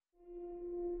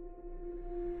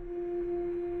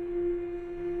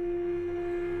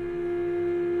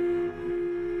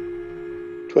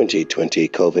2020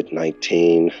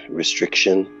 COVID-19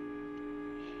 restriction,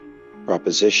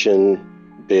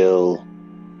 Proposition Bill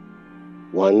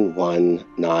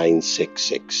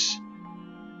 11966.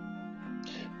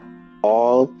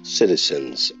 All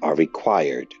citizens are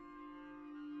required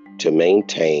to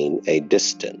maintain a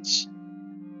distance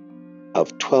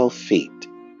of 12 feet.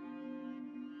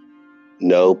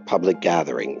 No public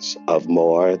gatherings of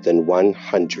more than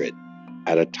 100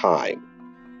 at a time.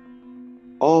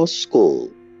 All school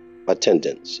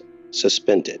attendance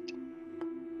suspended.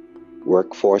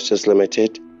 Workforce is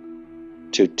limited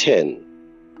to 10.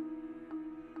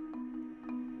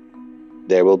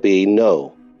 There will be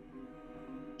no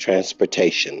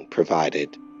transportation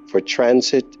provided for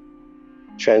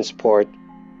transport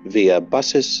via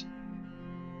buses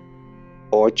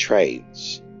or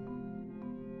trains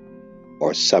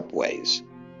or subways.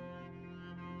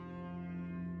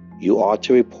 You ought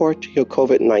to report to your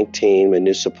COVID-19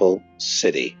 municipal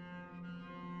city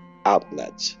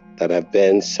outlets that have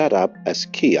been set up as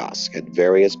kiosks at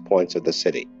various points of the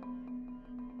city.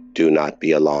 Do not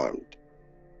be alarmed.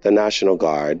 The National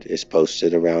Guard is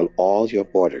posted around all your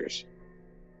borders.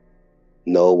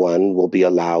 No one will be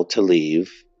allowed to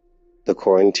leave the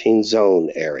quarantine zone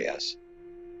areas,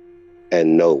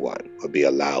 and no one will be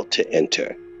allowed to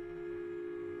enter.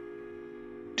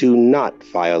 Do not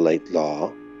violate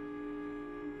law.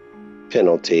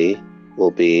 Penalty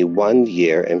will be 1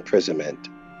 year imprisonment,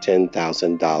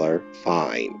 $10,000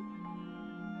 fine.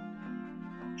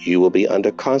 You will be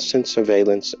under constant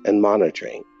surveillance and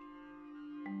monitoring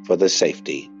for the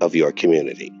safety of your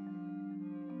community.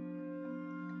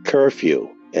 Curfew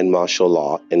and martial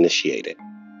law initiated.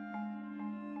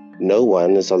 No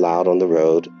one is allowed on the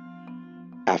road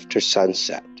after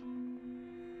sunset.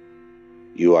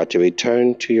 You are to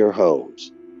return to your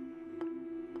homes.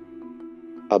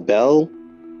 A bell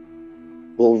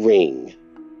will ring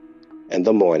in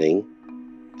the morning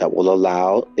that will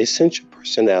allow essential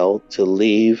personnel to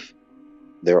leave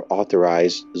their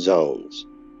authorized zones.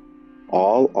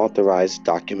 All authorized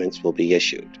documents will be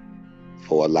issued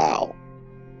for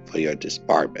your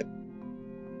disbarment.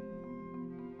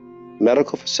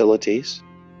 Medical facilities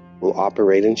will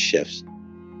operate in shifts.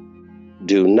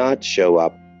 Do not show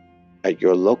up at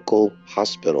your local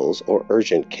hospitals or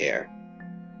urgent care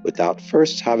without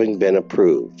first having been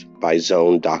approved by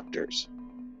zone doctors.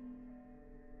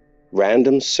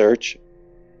 Random search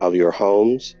of your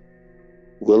homes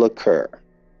will occur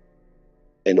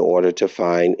in order to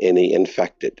find any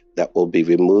infected that will be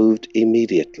removed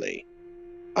immediately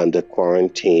under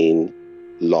quarantine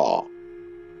law.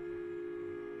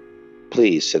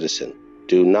 Please, citizen,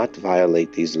 do not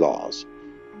violate these laws.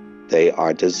 They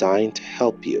are designed to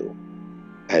help you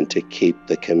and to keep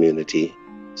the community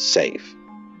safe.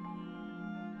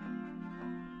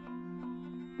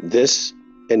 This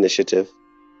initiative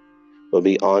will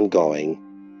be ongoing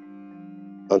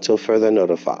until further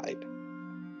notified.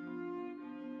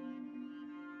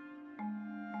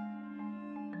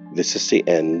 This is the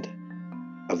end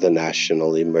of the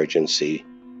National Emergency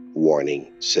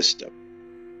Warning System.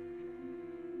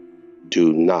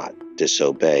 Do not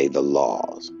disobey the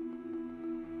laws,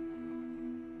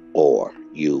 or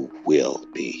you will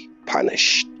be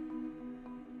punished.